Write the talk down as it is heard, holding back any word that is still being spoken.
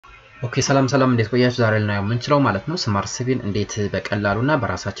ኦኬ ሰላም እንዴት ቆያችሁ? ዛሬ ላይ ነው የምንችለው ማለት ነው ስማርት ሲቪን እንዴት በቀላሉና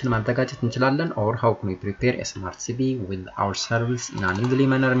በራሳችን ማዘጋጀት እንችላለን or how can we prepare a smart CV with ourselves in an easy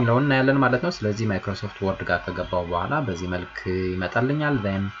manner የሚለውን እናያለን ማለት ነው። ስለዚህ ማይክሮሶፍት ወርድ ጋር ከገባው በኋላ በዚህ መልክ ይመጣልኛል።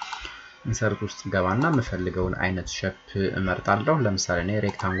 then ኢንሰርት ውስጥ ገባና የምፈልገውን አይነት ሼፕ እመርጣለሁ። ለምሳሌ እኔ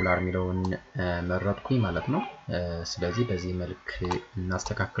ሬክታንጉላር የሚለውን መረጥኩኝ ማለት ነው። ስለዚህ በዚህ መልክ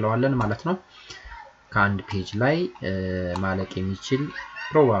እናስተካክለዋለን ማለት ነው። ከአንድ ፔጅ ላይ ማለቅ የሚችል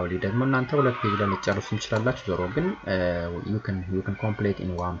probably ደግሞ እናንተ ሁለት ፔጅ ላይ ልትጨርሱ እንችላላችሁ። ዞሮ ግን you can complete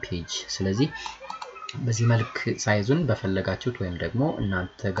in one page። ስለዚህ በዚህ መልክ ሳይዙን በፈለጋችሁት ወይም ደግሞ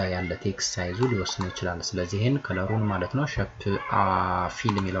እናንተ ጋር ያለ ቴክስት ሳይዙ ሊወስን ይችላል። ስለዚህ ይሄን ከለሩን ማለት ነው ሼፕ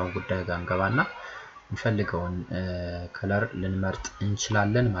ፊል የሚለውን ጉዳይ ጋር እንገባና እንፈልገውን ከለር ልንመርጥ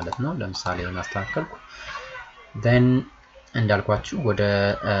እንችላለን ማለት ነው። ለምሳሌ እናስተካክልኩ then እንዳልኳችሁ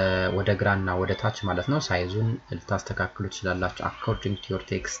ወደ ግራና ወደ ታች ማለት ነው ሳይዙን ልታስተካክሉ ትችላላችሁ according to your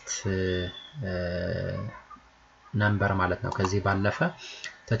text number ማለት ነው። ከዚህ ባለፈ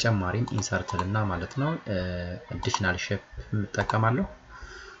ተጨማሪም ኢንሰርትልና ማለት ነው additional shape እንጠቀማለሁ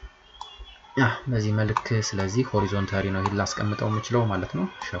በዚህ መልክ። ስለዚህ ሆሪዞንታሊ ነው ይሄን ላስቀምጠው የምችለው ማለት ነው።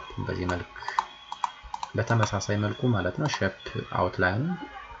 ሼፕ በዚህ መልክ በተመሳሳይ መልኩ ማለት ነው ሼፕ አውትላይን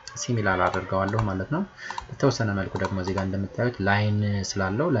ሲሚላር አድርገዋለሁ ማለት ነው። በተወሰነ መልኩ ደግሞ እዚህ ጋር እንደምታዩት ላይን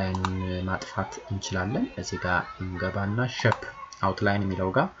ስላለው ላይኑን ማጥፋት እንችላለን። እዚህ ጋር እንገባና ሼፕ አውትላይን የሚለው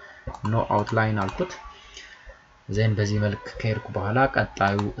ጋር ኖ አውትላይን አልኩት። ዘን በዚህ መልክ ከሄድኩ በኋላ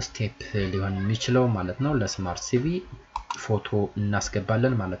ቀጣዩ ስቴፕ ሊሆን የሚችለው ማለት ነው ለስማርት ሲቪ ፎቶ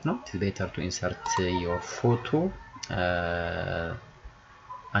እናስገባለን ማለት ነው። it's better to insert your photo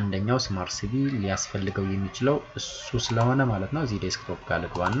አንደኛው ስማርት ሲቪ ሊያስፈልገው የሚችለው እሱ ስለሆነ ማለት ነው። እዚህ ዴስክቶፕ ጋር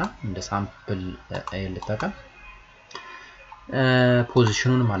ልግባና እንደ ሳምፕል ልጠቀም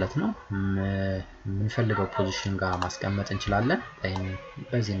ፖዚሽኑን ማለት ነው የምንፈልገው ፖዚሽን ጋር ማስቀመጥ እንችላለን።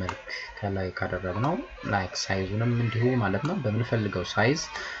 በዚህ መልክ ከላይ ካደረግነው ላይክ ሳይዙንም እንዲሁ ማለት ነው በምንፈልገው ሳይዝ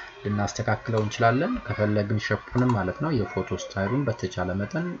ልናስተካክለው እንችላለን። ከፈለግን ሼፑንም ማለት ነው የፎቶ ስታይሉን በተቻለ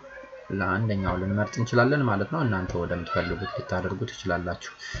መጠን ለአንደኛው ልንመርጥ እንችላለን ማለት ነው። እናንተ ወደምትፈልጉት ልታደርጉት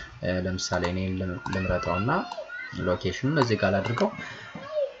ትችላላችሁ። ለምሳሌ እኔ ልምረጣውና ሎኬሽኑን እዚህ ጋር አድርገው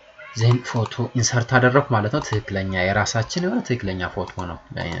ዜን ፎቶ ኢንሰርት አደረኩ ማለት ነው። ትክክለኛ የራሳችን የሆነ ትክክለኛ ፎቶ ነው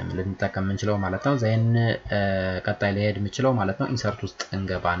ልንጠቀም እንችላለን ማለት ነው። ዜን ቀጣይ ላይ ሄድ የምችለው ማለት ነው ኢንሰርት ውስጥ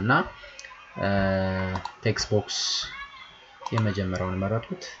እንገባና ቴክስት ቦክስ የመጀመሪያውን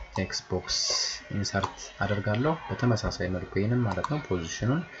መረጥኩት። ቴክስት ቦክስ ኢንሰርት አደርጋለሁ በተመሳሳይ መልኩ ይሄንን ማለት ነው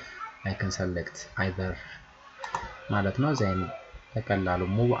ፖዚሽኑን I can select either ማለት ነው። ዜን በቀላሉ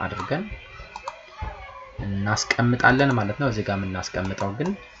ሙቭ አድርገን እናስቀምጣለን ማለት ነው። እዚህ ጋር የምናስቀምጠው ግን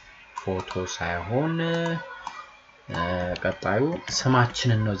ፎቶ ሳይሆን ቀጣዩ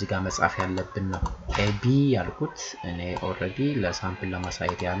ስማችንን ነው እዚህ ጋር መጻፍ ያለብን ነው። ኤቢ ያልኩት እኔ ኦሬዲ ለሳምፕል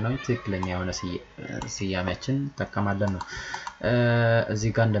ለማሳየት ያለው ትክክለኛ የሆነ ስያሜያችን ተጠቀማለን ነው።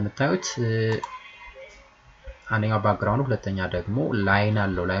 እዚህ ጋር እንደምታዩት አንደኛው ባክግራውንድ ሁለተኛ ደግሞ ላይን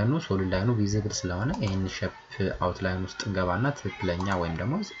አለው። ላይኑ ሶሊድ ላይኑ ቪዚብል ስለሆነ ይሄን ሼፕ አውትላይን ውስጥ እንገባና ትክክለኛ ወይም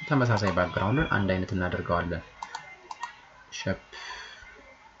ደግሞ ተመሳሳይ ባክግራውንድን አንድ አይነት እናደርገዋለን። ሼፕ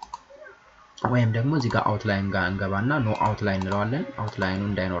ወይም ደግሞ እዚህ ጋር አውትላይን ጋር እንገባና ኖ አውትላይን እንለዋለን። አውትላይኑ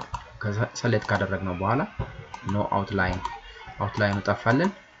እንዳይኖር ሰሌክት ካደረግነው በኋላ ኖ አውትላይኑ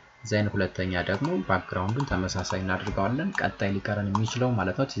ጠፋልን። ዜን ሁለተኛ ደግሞ ባክግራውንዱን ተመሳሳይ እናደርገዋለን። ቀጣይ ሊቀረን የሚችለው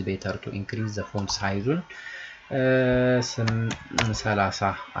ማለት ነው it's better to increase the font size 30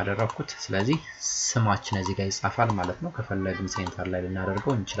 አደረኩት። ስለዚህ ስማችን እዚህ ጋር ይጻፋል ማለት ነው። ከፈለግን ሴንተር ላይ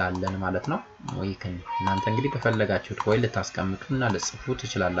ልናደርገው እንችላለን ማለት ነው። እናንተ እንግዲህ በፈለጋችሁት ወይ ልታስቀምጡና ልጽፉ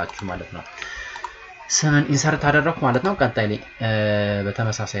ትችላላችሁ ማለት ነው። ስምን ኢንሰርት አደረኩ ማለት ነው። ቀጣይ ላይ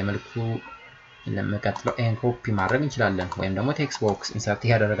በተመሳሳይ መልኩ ለመቀጥለው ኤን ኮፒ ማድረግ እንችላለን ወይም ደግሞ ቴክስት ቦክስ ኢንሰርት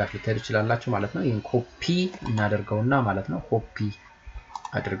ያደረጋችሁ ልትሄዱ ትችላላችሁ ማለት ነው። ይሄን ኮፒ እናደርገውና ማለት ነው ኮፒ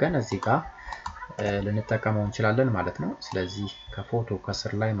አድርገን እዚህ ጋር ልንጠቀመው እንችላለን ማለት ነው። ስለዚህ ከፎቶ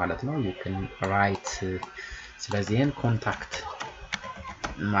ከስር ላይ ማለት ነው you can write ስለዚህ ይሄን ኮንታክት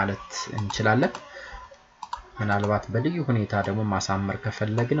ማለት እንችላለን። ምናልባት በልዩ ሁኔታ ደግሞ ማሳመር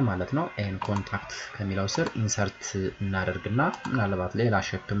ከፈለግን ማለት ነው ኤን ኮንታክት ከሚለው ስር ኢንሰርት እናደርግና ምናልባት ሌላ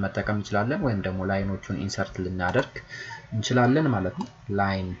ሼፕ መጠቀም እንችላለን ወይም ደግሞ ላይኖቹን ኢንሰርት ልናደርግ እንችላለን ማለት ነው።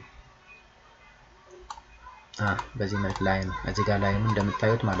 ላይን በዚህ መልክ ላይን እዚህ ጋር ላይኑ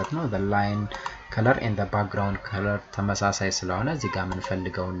እንደምታዩት ማለት ነው the line color and the background color ተመሳሳይ ስለሆነ እዚህ ጋር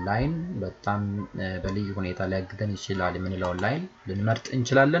የምንፈልገውን ላይን በጣም በልዩ ሁኔታ ሊያግደን ይችላል የምንለውን ላይን ልንመርጥ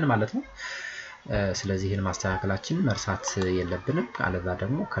እንችላለን ማለት ነው። ስለዚህ ይሄን ማስተካከላችን መርሳት የለብንም አለዛ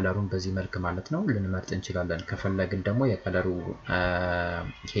ደግሞ ከለሩን በዚህ መልኩ ማለት ነው ልንመርጥ እንችላለን ከፈለግን ደግሞ የከለሩ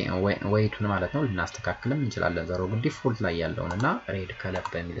ዌይቱን ማለት ነው ልናስተካክልም እንችላለን ዘሮ ግን ዲፎልት ላይ ያለውንና ሬድ ከለር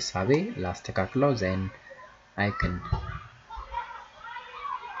በሚል ሳቤ ላስተካክለው ዘን አይከን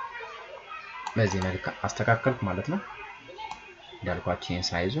በዚህ መልኩ አስተካክልኩ ማለት ነው እንዳልኳችሁ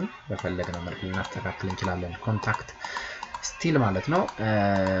ሳይዙን በፈለግነው መልኩ ልናስተካክል እንችላለን ኮንታክት ስቲል ማለት ነው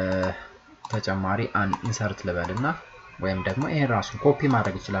ተጨማሪ አን ኢንሰርት ልበልና ወይም ደግሞ ይሄን ራሱ ኮፒ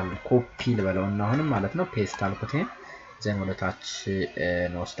ማድረግ ይችላል ኮፒ ልበለውና አሁንም ማለት ነው ፔስት አልኩት ዘን ወደ ታች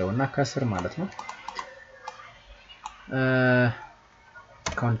እንወስደውና ከስር ማለት ነው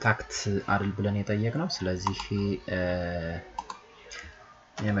ኮንታክት አይደል ብለን የጠየቅነው ስለዚህ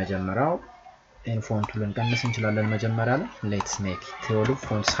የመጀመሪያው ፎንቱ ልንቀንስ እንችላለን መጀመሪያ ላይ let's make it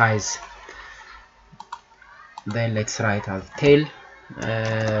font size then let's write as tail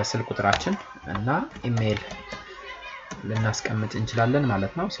ስልክ ቁጥራችን እና ኢሜል ልናስቀምጥ እንችላለን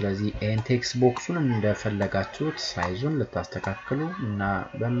ማለት ነው ስለዚህ ይሄን ቴክስት ቦክሱን እንደፈለጋችሁት ሳይዙን ልታስተካክሉ እና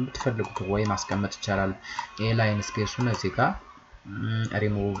በምትፈልጉት ወይ ማስቀመጥ ይቻላል ኤላይን ስፔሱን እዚህ ጋር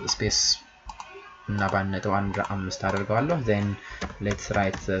ሪሙቭ ስፔስ እና ባነጠው 1.5 አደርጋለሁ then let's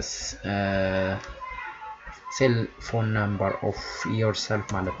write this cell phone number of yourself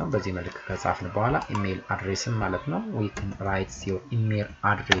ማለት ነው በዚህ መልኩ ከጻፍን በኋላ ኢሜል አድሬስም ማለት ነው we can write your email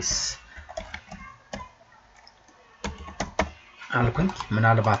address አልኩኝ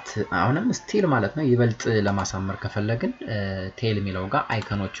ምናልባት አሁንም ስቲል ማለት ነው ይበልጥ ለማሳመር ከፈለግን ቴል ሚለው ጋር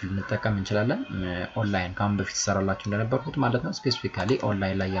አይኮኖችን ልንጠቀም እንችላለን ኦንላይን ካም በፊት ሰራላችሁ እንደነበርኩት ማለት ነው ስፔሲፊካሊ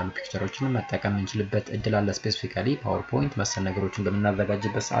ኦንላይን ላይ ያሉ ፒክቸሮችን መጠቀም እንችልበት እድል አለ ስፔሲፊካሊ ፓወርፖይንት መሰል ነገሮችን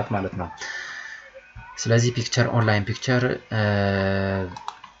በመናዘጋጅበት ሰዓት ማለት ነው ስለዚህ ፒክቸር ኦንላይን ፒክቸር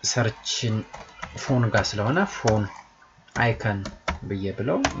ሰርችን ፎን ጋር ስለሆነ ፎን አይኮን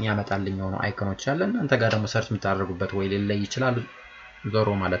በየብለው ያመጣልኝ ነው አይኮኖች አለን አንተ ጋር ደግሞ ሰርች የምታደርጉበት ወይ ሊለይ ይችላል ዞሮ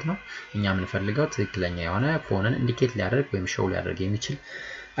ማለት ነው እኛ ምን ፈልገው ትክክለኛ የሆነ ፎንን ኢንዲኬት ሊያደርግ ወይም ሾው ሊያደርግ የሚችል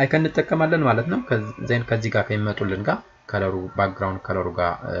አይኮን እንጠቀማለን ማለት ነው ከዚህን ከዚህ ጋር ከመጡልን ጋር ከለሩ ባክግራውንድ ከለሩ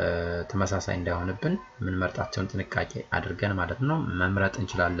ጋር ተመሳሳይ እንዳይሆንብን ምን መርጣቸውን ጥንቃቄ አድርገን ማለት ነው መምረጥ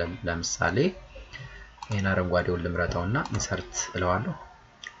እንችላለን ለምሳሌ ይሄን አረንጓዴውን ልምረጣውና ኢንሰርት እለዋለሁ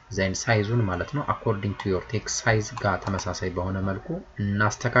then ሳይዙን ማለት ነው according to your text size ጋር ተመሳሳይ በሆነ መልኩ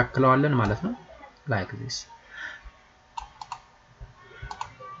እናስተካክለዋለን ማለት ነው like this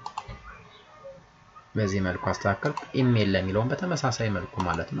በዚህ መልኩ አስተካክልኩ ኢሜል ለሚለው በተመሳሳይ መልኩ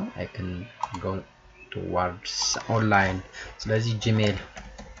ማለት ነው I can go towards online ስለዚህ gmail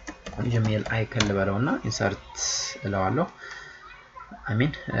icon ልበለውና ኢንሰርት እለዋለሁ I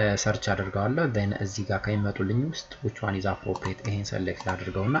mean search አድርጋለሁ then እዚህ ጋር ከመጡልኝ ውስጥ which one is appropriate ይሄን select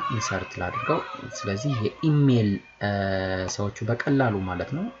አድርገውና insert ላድርገው ስለዚህ የኢሜል ሰዎቹ በቀላሉ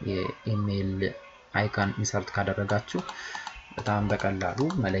ማለት ነው የኢሜል አይኮን insert ካደረጋችሁ በጣም በቀላሉ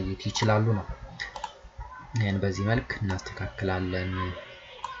መለየት ይችላሉ ነው ይሄን በዚህ መልኩ እናስተካክላለን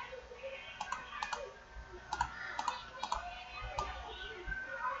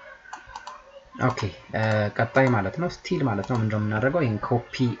ኦኬ ቀጣይ ማለት ነው ስቲል ማለት ነው ምንድነው የምናደርገው ይሄን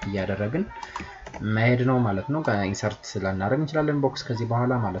ኮፒ እያደረግን መሄድ ነው ማለት ነው ኢንሰርት ላናደርግ እንችላለን ቦክስ ከዚህ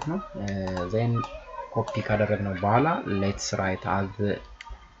በኋላ ማለት ነው then ኮፒ ካደረግነው በኋላ let's write as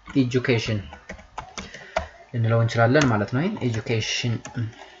education እንለው እንችላለን ማለት ነው ይሄን education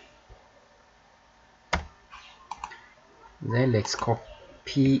then let's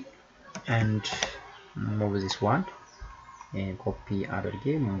copy and move this one and copy አድርጌ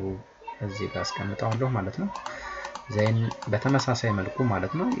move እዚህ ጋር አስቀምጣለሁ ማለት ነው then በተመሳሳይ መልኩ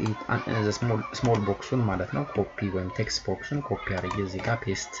ማለት ነው ስሞል ቦክሱን ማለት ነው ኮፒ ወይም ቴክስት ቦክሱን ኮፒ አድርጌ እዚህ ጋር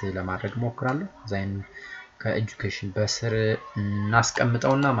ፔስት ለማድረግ ሞክራለሁ then ከኤጁኬሽን በስር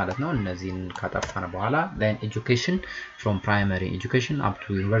እናስቀምጠውና ማለት ነው እነዚህን ካጠፋን በኋላ then education from primary education up to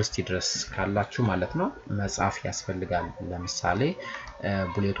university ድረስ ካላችሁ ማለት ነው መጻፍ ያስፈልጋል ለምሳሌ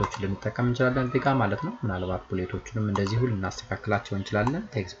ቡሌቶችን ልንጠቀም እንችላለን እዚህ ጋር ማለት ነው ምናልባት ቡሌቶችንም እንደዚህ ሁሉ እናስተካክላቸው እንችላለን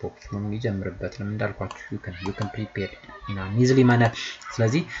ቴክስት ቦክሱን የሚጀምርበትንም እንዳልኳችሁ you can prepare in an easily manner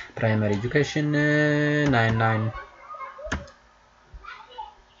ስለዚህ primary education 99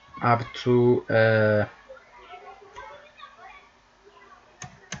 up to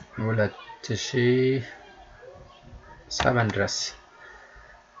 2007 dress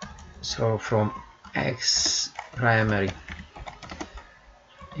so from X primary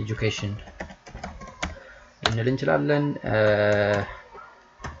education እንል እንችላለን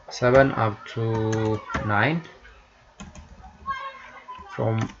 7 up to 9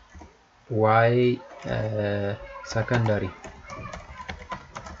 from Y secondary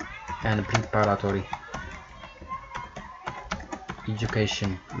and preparatory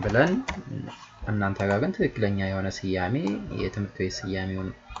education ብለን እናንተ ጋር ግን ትክክለኛ የሆነ ስያሜ የትምህርት ቤት ስያሜውን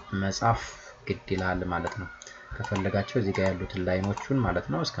መጻፍ ግድ ይላል ማለት ነው ከፈለጋችሁ እዚህ ጋር ያሉትን ላይኖቹን ማለት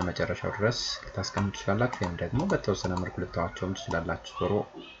ነው እስከ መጨረሻው ድረስ ልታስቀምጡ ትችላላችሁ ወይም ደግሞ በተወሰነ መልኩ ልታዋቸውም ትችላላችሁ ዞሮ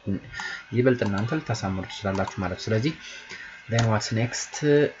ይበልጥ እናንተ ልታሳምሩ ትችላላችሁ ማለት ስለዚህ then what's next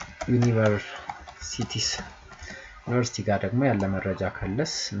ዩኒቨርሲቲስ ዩኒቨርሲቲ ጋር ደግሞ ያለ መረጃ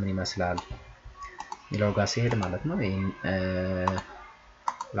ካለስ ምን ይመስላል ይለው ጋር ሲሄድ ማለት ነው ይሄን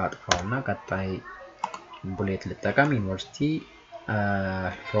ላጥፋውና ቀጣይ ቡሌት ልጠቀም ዩኒቨርሲቲ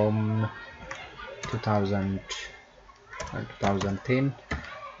from 2010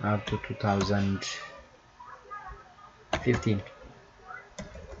 up to 2015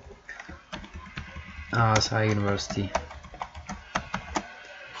 ዩኒቨርሲቲ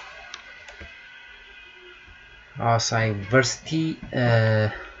ዩኒቨርሲቲ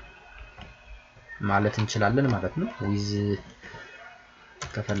ማለት እንችላለን ማለት ነው with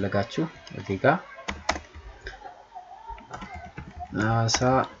ከፈለጋችሁ እዚህ ጋር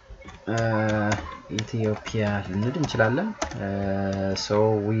ኢትዮጵያ ልንል እንችላለን so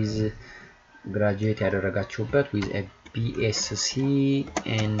with graduate ያደረጋችሁበት with a BSc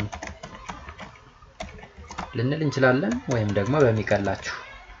in ልንል እንችላለን ወይም ደግሞ በሚቀላችሁ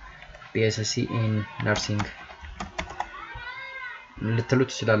BSc in nursing ልትሉ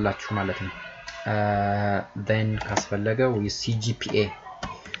ትችላላችሁ ማለት ነው then ካስፈለገ with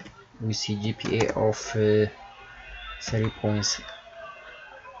CGPA of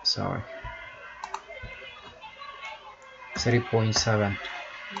 3.7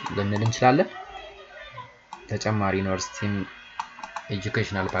 ልንል እንችላለን ተጨማሪ ዩኒቨርሲቲም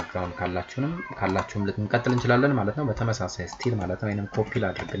ኤጁኬሽናል ባክግራውንድ ካላችሁም ልንቀጥል እንችላለን ማለት ነው በተመሳሳይ ስቲል ማለት ነው ወይንም ኮፒ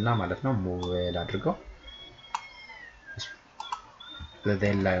ላድርግና ማለት ነው ሙቭ ላድርገው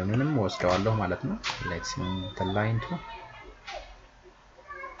ለዴል ላይኑንም ወስደዋለሁ ማለት ነው ሌትስ ላይን ቱ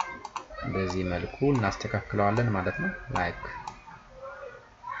በዚህ መልኩ እናስተካክለዋለን ማለት ነው ላይክ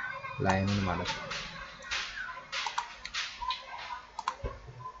ላይኑን ማለት ነው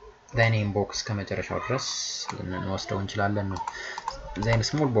then inbox ከመጨረሻው ድረስ ልንወስደው እንችላለን ነው then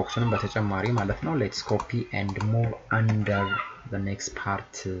small boxንም በተጨማሪ ማለት ነው let's copy and move under the next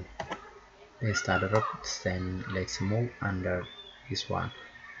part paste አደረኩት then let's move under this one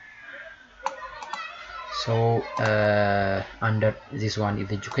so under this one is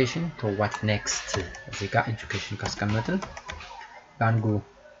education so what next እዚህ ጋር education ካስቀመጥን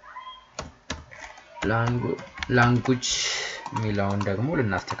language ሚላውን ደግሞ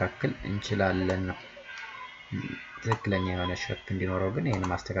ልናስተካክል እንችላለን ነው ትክክለኛ የሆነ ሼፕ እንዲኖረው ግን ይሄን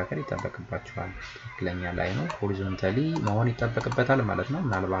ማስተካከል ይተበቅባችኋል ትክክለኛ ላይ ነው ሆሪዞንታሊ መሆን ይተበቅበታል ማለት ነው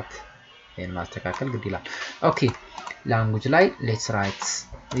ምናልባት ይሄን ማስተካከል ግድ ይላል ኦኬ language ላይ let's write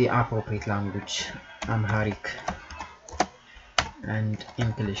the appropriate language Amharic and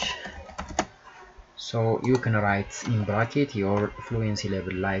English so you can write in bracket your fluency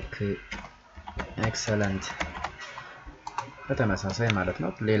level like excellent በተመሳሳይ ማለት ነው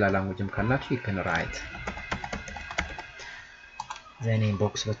ሌላ ላንጉጅም ካላችሁ you can write then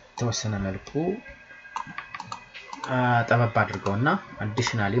inbox በተወሰነ መልኩ ጠበብ አድርገውና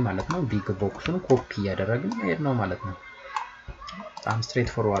additionally ማለት ነው ቢግ ቦክሱን ኮፒ ያደረግን ሄድ ነው ማለት ነው በጣም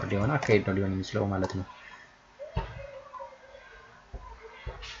ስትሬት ፎርዋርድ የሆነ አካሄድ ነው ሊሆን የሚችለው ማለት ነው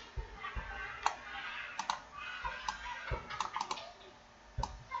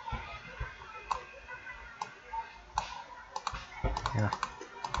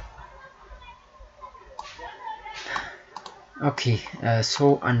okay so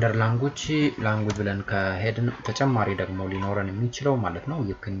under language ብለን ከሄድን ተጨማሪ ደግሞ ሊኖረን የሚችለው ማለት ነው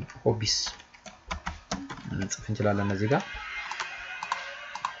you can hobbies እንጽፍ እንችላለን እዚህ ጋር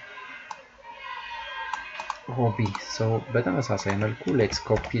hobby so በተመሳሳይ መልኩ let's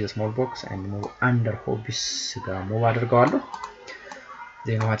copy the small box and move under hobbies ጋር move አድርገዋለሁ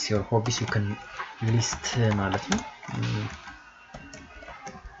then what's your hobbies you can list ማለት ነው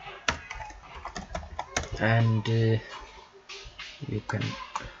and you can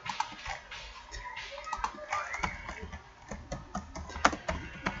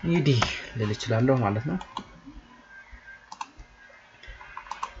እንግዲህ ልል እችላለሁ ማለት ነው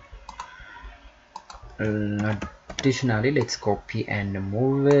additionally let's copy and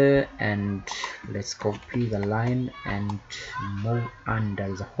move and let's copy the line and move under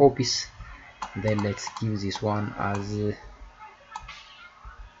the hobbies then let's give this one as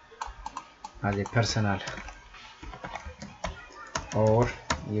a personal or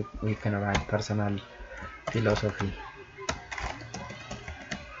we can write personal philosophy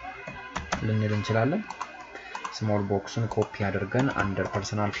ልንል እንችላለን small boxን ኮፒ አድርገን under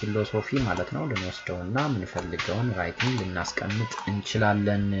personal philosophy ማለት ነው ልንወስደውና ምንፈልገውን ራይቲንግ ልናስቀምጥ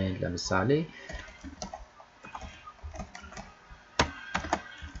እንችላለን ለምሳሌ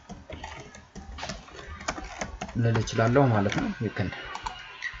ልልችላለሁ ማለት ነው you can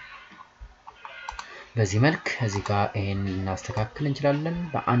በዚህ መልክ እዚህ ጋር ይሄን እናስተካክል እንችላለን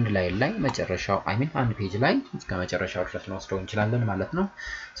በአንድ ላይ መጨረሻው አንድ ፔጅ ላይ እስከ መጨረሻው ድረስ እንወስደው እንችላለን ማለት ነው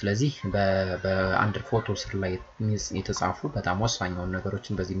ስለዚህ በአንድ ፎቶ ስር ላይ የተጻፉ በጣም ወሳኝ የሆኑ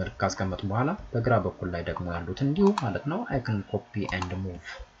ነገሮችን በዚህ መልክ ካስቀመጡ በኋላ በግራ በኩል ላይ ደግሞ ያሉት እንዲሁ ማለት ነው I can copy and move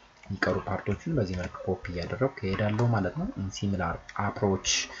ይቀሩ ፓርቶችን በዚህ መልክ ኮፒ ያደረኩ እሄዳለሁ ማለት ነው in similar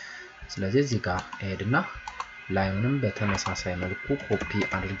approach ስለዚህ እዚህ ጋር ሄድና ላይኑንም በተመሳሳይ መልኩ ኮፒ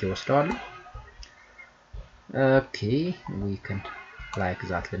አድርጌ ወስደዋለሁ okay we can like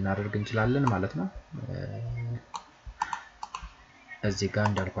that ልናደርግ እንችላለን ማለት ነው እዚህ ጋር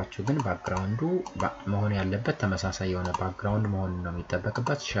እንዳልኳችሁ ግን ባክግራውንዱ መሆን ያለበት ተመሳሳይ የሆነ ባክግራውንድ መሆን ነው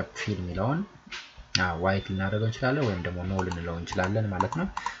የሚጠበቅበት ሼፕ ፊል ሚለውን ዋይት ልናደርገው እንችላለን ወይም ደግሞ ኖ ልንለው እንችላለን ማለት ነው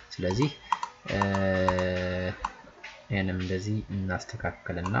ስለዚህ እኔም እንደዚህ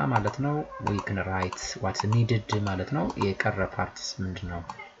እናስተካክልና ማለት ነው we can write what's needed ማለት ነው የቀረ ፓርትስ ምንድነው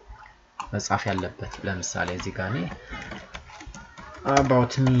መጻፍ ያለበት ለምሳሌ እዚህ ጋር እኔ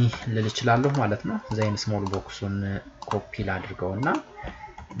about me ልል እችላለሁ ማለት ነው ዘይን ስሞል ቦክሱን ኮፒ ላድርገውና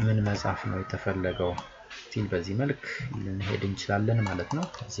ምን መጻፍ ነው የተፈለገው ሲል በዚህ መልክ ልንሄድ እንችላለን ማለት ነው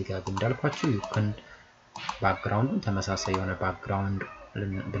እዚህ ጋር እንዳልኳችሁ you can ባክግራውንዱን ተመሳሳይ የሆነ ባክግራውንድ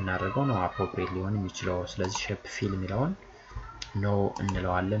ብናደርገው ነው appropriate ሊሆን የሚችለው ስለዚህ ሼፕ ፊል ሚለውን ኖ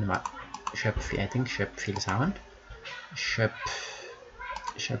እንለዋለን ሼፕ I think ሼፕ ፊል ሳይሆን ሼፕ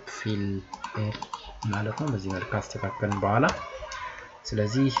ፊል ማለት ነው በዚህ መልክ አስተካክለን በኋላ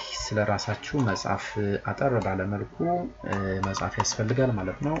ስለዚህ ስለራሳችሁ መጻፍ አጠር ባለ መልኩ መጻፍ ያስፈልጋል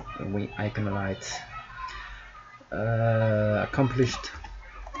ማለት ነው I can write accomplished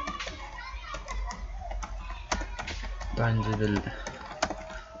tangible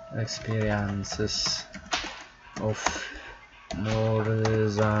experiences of more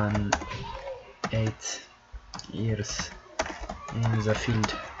than 8 years in the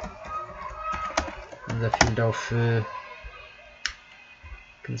field of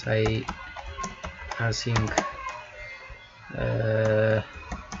can say nursing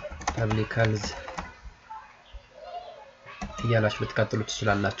public health ያላችሁ ልትቀጥሉ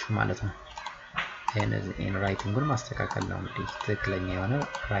ትችላላችሁ ማለት ነው ይሄን ራይቲንጉን ማስተካከል ነው እንግዲህ ትክክለኛ የሆነ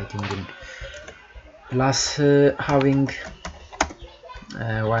ራይቲንጉን plus having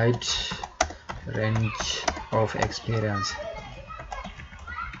wide range of experience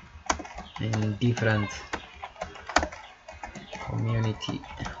in different community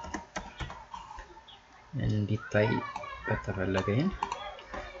and vitae ከተፈለገኝ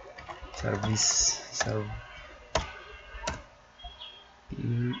services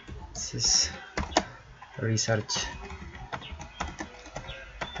research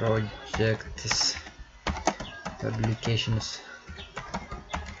projects publications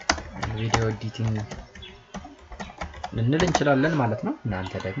and video editing ልንል እንችላለን ማለት ነው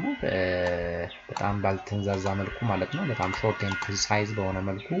እናንተ ደግሞ በጣም ባልተንዛዛ መልኩ ማለት ነው በጣም ሾርት ኤንድ ፕሪሳይዝ በሆነ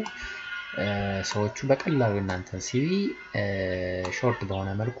መልኩ ሰዎቹ በቀላሉ እናንተን ሲቪ ሾርት በሆነ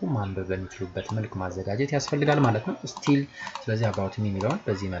መልኩ ማንበብ በሚችሉበት መልኩ ማዘጋጀት ያስፈልጋል ማለት ነው ስቲል ስለዚህ about me የሚለውን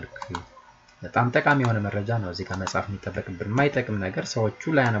በዚህ መልኩ በጣም ጠቃሚ የሆነ መረጃ ነው እዚህ ጋር መጻፍ የሚጠበቅብን የማይጠቅም ነገር ሰዎቹ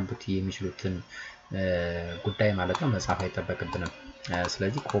ላይ ያነቡት የሚችሉትን ጉዳይ ማለት ነው መጻፍ አይጠበቅብንም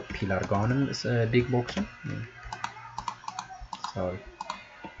ስለዚህ ኮፒ ላርጋውንም ቢግ ቦክስን sorry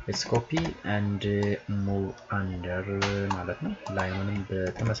let's copy and move under ማለት ነው ላይኑንም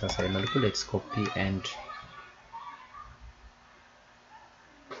በተመሳሳይ መልኩ let's copy and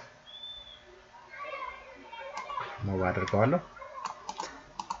move አድርገዋለሁ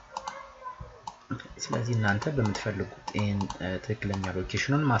ስለዚህ እናንተ በመትፈልጉት ትክክለኛ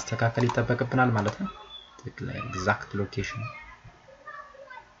ሎኬሽኑን ማስተካከል ይጠበቅብናል ማለት ነው ትክክለኛ ኤግዛክት ሎኬሽን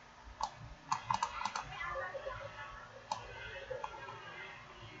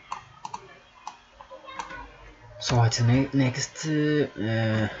so what's next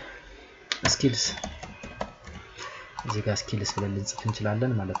skills እዚህ ጋር skills ብለን ልንጽፍ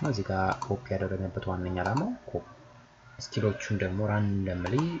እንችላለን ማለት ነው እዚህ ጋር ኮፒ ያደረግንበት ዋነኛ ዓላማው ስኪሎቹን ደግሞ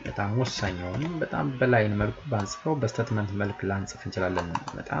ራንደምሊ በጣም ወሳኝ የሆኑ በጣም በላይን መልኩ ባንጽፈው በስቴትመንት መልክ ላንጽፍ እንችላለን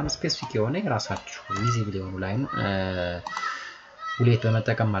በጣም ስፔሲፊክ የሆነ የራሳችሁ ቪዚብል የሆኑ ላይን ሁሌት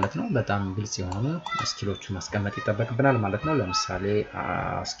በመጠቀም ማለት ነው በጣም ግልጽ የሆኑ ስኪሎቹን ማስቀመጥ ይጠበቅብናል ማለት ነው ለምሳሌ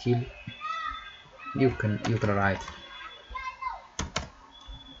ስኪል you can write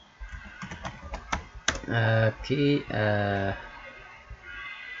okay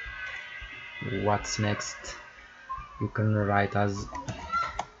what's next you can write as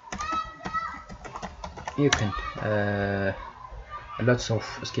you can lots of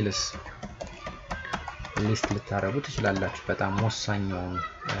skills ሊስት ልታረጉ ትችላላችሁ በጣም ወሳኝ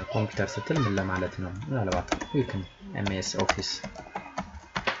ኮምፒውተር ስትል ምን ለማለት ነው ምናልባት you can MS Office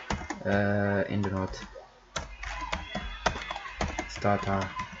EndNote Stata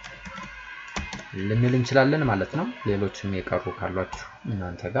ልንል እንችላለን ማለት ነው ሌሎችም የቀሩ ካሏችሁ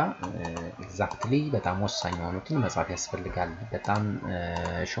እናንተ ጋር ኤግዛክትሊ በጣም ወሳኝ የሆኑትን መጻፍ ያስፈልጋል በጣም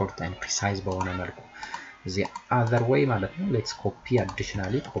ሾርት ኤንድ ፕሪሳይዝ በሆነ መልኩ the other way ማለት ነው let's copy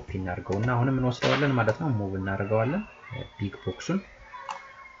additionally copy እናርገውና አሁንም እንወስደዋለን ማለት ነው ሙቭ እናርገዋለን ቢግ ቦክሱን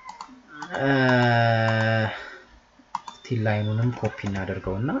ስቲል ላይኑንም ኮፒ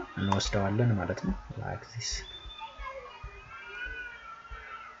እናደርገውና እንወስደዋለን ማለት ነው like this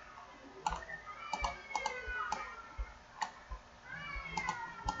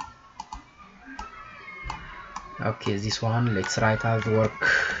okay this one let's write as work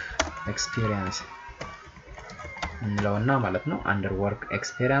experience እንለውና ማለት ነው under work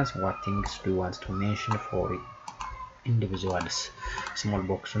experience what things do you want to mention for individuals small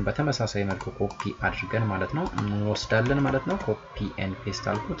boxን በተመሳሳይ መልኩ ኮፒ አድርገን ማለት ነው እንወስዳለን ማለት ነው copy and paste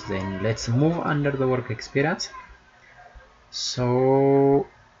አልኩት then let's move under the work experience so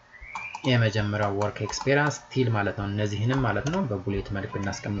የመጀመሪያው work experience till ማለት ነው እነዚህንም ማለት ነው በቡሌት መልክ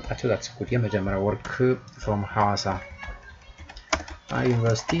እናስቀምጣቸው that's good የመጀመሪያው work from Hawassa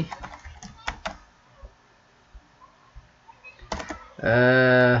University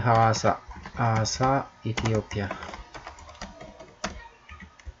Hawassa Ethiopia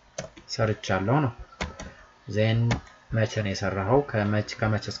ሰርቻለሁ ነው then መቼ ነው የሰራው ከመቼ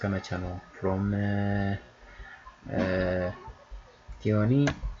እስከ መቼ ነው from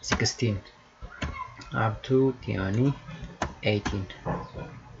 2016 up to 2018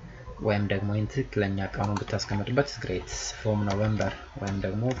 ወይም ደግሞ ትክክለኛ ቀኑን ብታስቀምጡበት great from November ወይም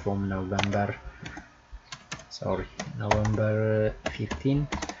ደግሞ from November 15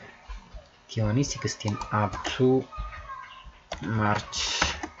 2016 up to March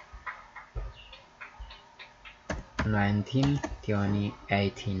 19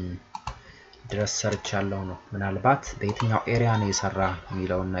 2018 ድረስ ሰርቻለሁ ነው ምናልባት በየትኛው ኤሪያ ነው የሰራ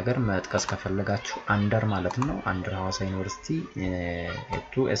የሚለውን ነገር መጥቀስ ከፈለጋችሁ አንደር ማለት ነው አንደር ሐዋሳ ዩኒቨርሲቲ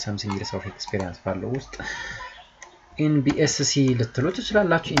to SMC years of experience ባለው ውስጥ in BSc ልትሉት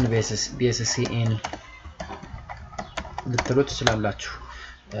ትችላላችሁ in BSc in ልትሉት ትችላላችሁ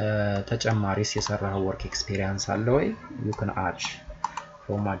ተጨማሪስ የሰራው work experience አለ ወይ you can add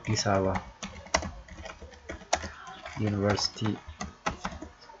from አዲስ አበባ University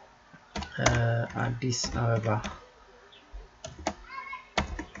አዲስ አበባ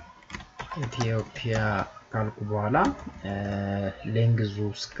ኢትዮጵያ ካልኩ በኋላ ሌንግዙ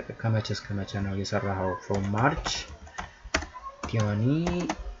ከመቼ እስከ መቼ ነው የሰራው from March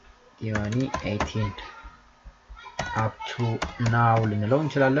 2018 up to now ልንለው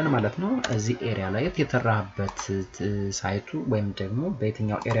እንችላለን ማለት ነው እዚህ ኤሪያ ላይ የተሰራበት ሳይቱ ወይም ደግሞ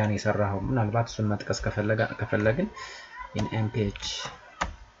በየትኛው ኤሪያ ነው የሰራው ምናልባት እሱን መጥቀስ ከፈለግን in MPH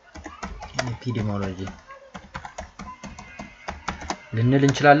epidemiology ልንል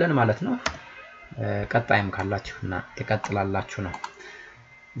እንችላለን ማለት ነው ቀጣይም ካላችሁና ተቀጥላላችሁ ነው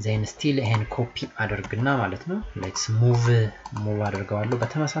then still ይሄን ኮፒ አድርግና ማለት ነው let's move አድርገዋለሁ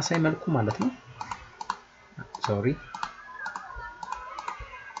በተመሳሳይ መልኩ ማለት ነው sorry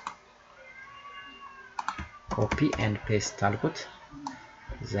copy and paste አልኩት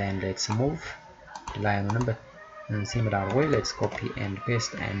then let's move ላይኑንም in similar way let's copy and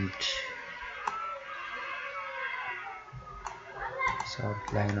paste and so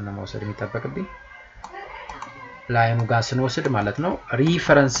ላይኑን መውሰድ የሚጠበቅብኝ ላይኑ ጋር ስንወስድ ማለት ነው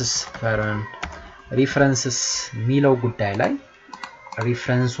references ሚለው ጉዳይ ላይ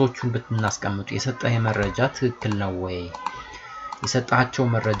ሪፈረንሶቹን ብትናስቀምጡ የሰጠው መረጃ ትክክል ነው ወይ የሰጣቸው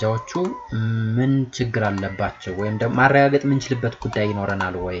መረጃዎቹ ምን ችግር አለባቸው ወይም ደግሞ ማረጋገጥ ምንችልበት ጉዳይ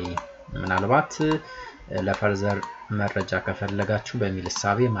ይኖረናል ወይ ምናልባት ለፈርዘር መረጃ ከፈለጋችሁ በሚል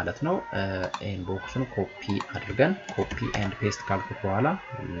ሐሳቤ ማለት ነው ኢንቦክሱን ኮፒ አድርገን ኮፒ ኤንድ ፔስት ካልኩት በኋላ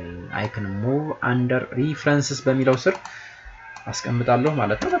I can move under references በሚለው ስር አስቀምጣለሁ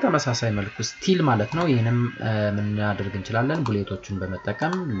ማለት ነው በተመሳሳይ መልኩ ስቲል ማለት ነው ይሄንም ምን እናደርግ እንችላለን ቡሌቶችን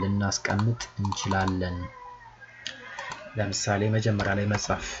በመጠቀም ልናስቀምጥ እንችላለን ለምሳሌ መጀመሪያ ላይ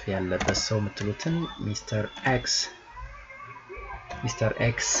መጻፍ ያለበት ሰው ምትሉትን Mr.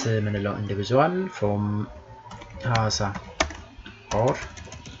 X ምንለው individual from Hawassa or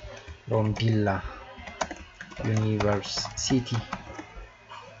from Dilla University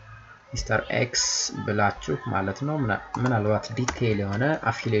Mr. X ብላችሁ ማለት ነው ምናልባት ዲቴይል የሆነ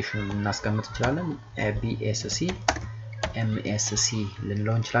አፊሊዬሽን ልናስቀምጥ እንችላለን BSc MSc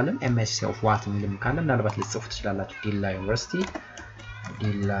ልንለው እንችላለን MSc of what ምንም ካለ ምናልባት ልጽፉ ትችላላችሁ ዲላ ዩኒቨርሲቲ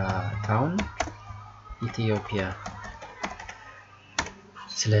ዲላ ታውን ኢትዮጵያ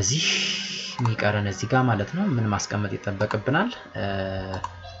ስለዚህ የሚቀረን እዚህ ጋር ማለት ነው ምን ማስቀመጥ ይጠበቅብናል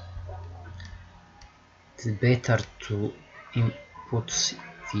better to input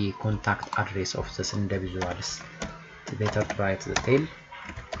the contact address of the individuals better to write the tail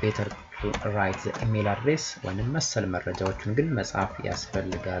better to write the email address ወይንም መሰል መረጃዎችን ግን መጻፍ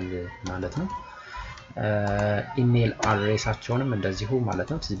ያስፈልጋል ማለት ነው email addressአቸውንም እንደዚሁ ማለት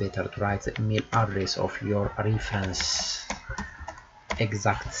ነው it's better to write the email address of your reference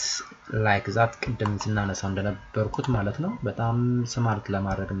exact like that ቅድም ስናነሳው እንደነበርኩት ማለት ነው በጣም ስማርት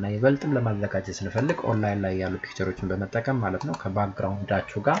ለማድረግና ይበልጥም ለማዘጋጀት ስንፈልግ ኦንላይን ላይ ያሉ ፒክቸሮችን በመጠቀም ማለት ነው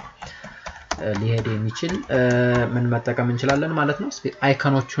ከባክግራውንዳቸው ጋር ሊሄድ የሚችል ምን መጠቀም እንችላለን ማለት ነው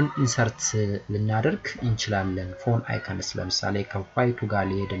አይኮኖቹን ኢንሰርት ልናደርግ እንችላለን ፎን አይኮንስ ለምሳሌ ከዋይቱ ጋር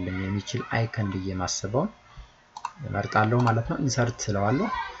ሊሄድልን የሚችል አይኮን በየማሰበው መርጣለሁ ማለት ነው ኢንሰርት ስለዋለሁ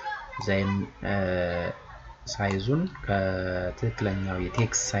ዛይን ሳይዙን ከትክክለኛው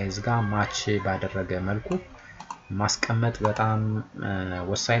የቴክስት ሳይዝ ጋር ማች ባደረገ መልኩ ማስቀመጥ በጣም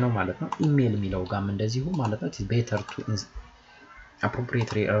ወሳኝ ነው ማለት ነው ኢሜል ሚለው ጋርም እንደዚሁ ማለት ነው it's better to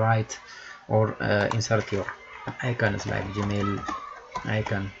appropriately write or insert your icons like gmail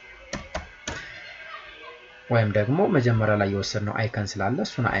icon ወይም ደግሞ መጀመሪያ ላይ የወሰድነው አይኮን ስላለ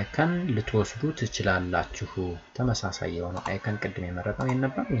እሱን አይኮን ልትወስዱ ትችላላችሁ ተመሳሳይ የሆነ አይኮን ቅድም የመረጠው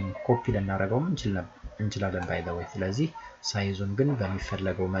ነበር ኮፒ ልናደርገው እንችላለን by the way ስለዚህ ሳይዙን ግን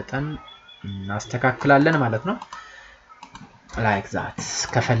በሚፈልገው መጠን እናስተካክላለን ማለት ነው like that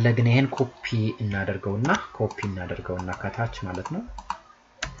ከፈለግን ይሄን ኮፒ እናደርገውና ከታች ማለት ነው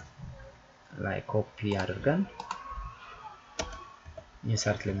ላይ ኮፒ አድርገን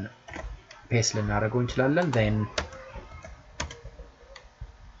ኢንሰርት paste ልናደርገው እንችላለን then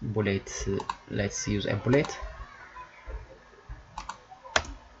bullet let's use a bullet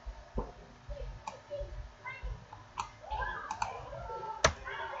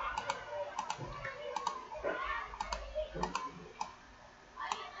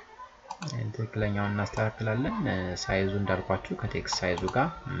ትክክለኛውን እናስተካክላለን ሳይዙ እንዳልኳችሁ ከቴክስት ሳይዙ ጋር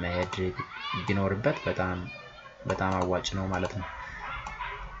መሄድ ቢኖርበት በጣም አዋጭ ነው ማለት ነው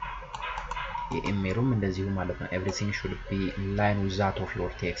የኢሜሩም እንደዚሁ ማለት ነው everything should be in line with that of your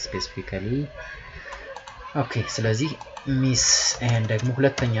text specifically okay ስለዚህ ሚስ and ደግሞ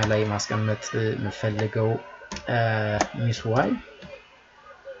ሁለተኛ ላይ ማስቀመጥ የምፈልገው ሚስ y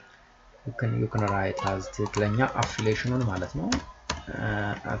you can write as ትክክለኛ affiliationን ማለት ነው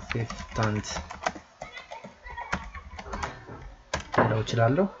affiliant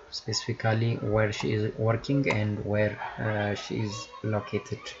ለው specifically where she is working and where she is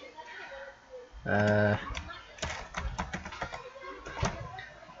located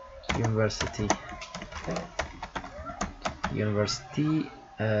university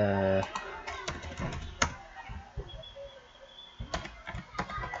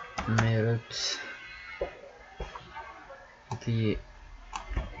merit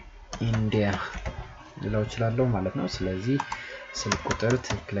India ለው ይችላልው ማለት ነው ስለዚህ ስልክ ቁጥር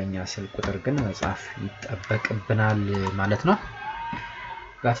ትክክለኛ ስልክ ቁጥር ግን መጻፍ ይጠበቅብናል ማለት ነው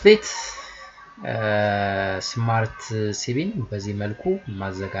that's it ስማርት ሲቪን በዚህ መልኩ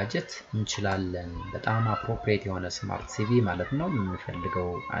ማዘጋጀት እንችላለን በጣም appropriate የሆነ ስማርት ሲቪ ማለት ነው የምንፈልገው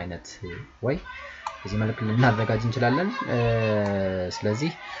አይነት ወይ በዚህ መልኩ ልናዘጋጅ እንችላለን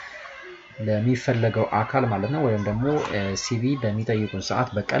ስለዚህ ለሚፈልገው አካል ማለት ነው ወይም ደግሞ ሲቪ በሚጠይቁን ሰዓት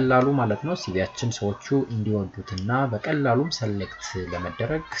በቀላሉ ማለት ነው ሲቪያችን ሰዎቹ እንዲወዱትና በቀላሉም ሰሌክት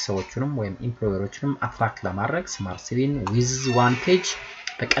ለመደረግ ሰዎቹንም ወይም ኢምፕሎየሮችንም አትራክት ለማድረግ ስማርት ሲቪን with one page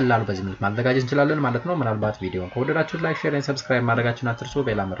በቀላሉ በዚህ መልኩ ማዘጋጀት እንችላለን ማለት ነው ምናልባት ቪዲዮውን ከወደዳችሁ ላይክ ሼር እና ሰብስክራይብ ማድረጋችሁን አትርሱ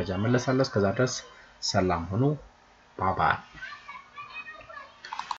በሌላ መረጃ መለሳለሁ እስከዛ ድረስ ሰላም ሁኑ ባይ ባይ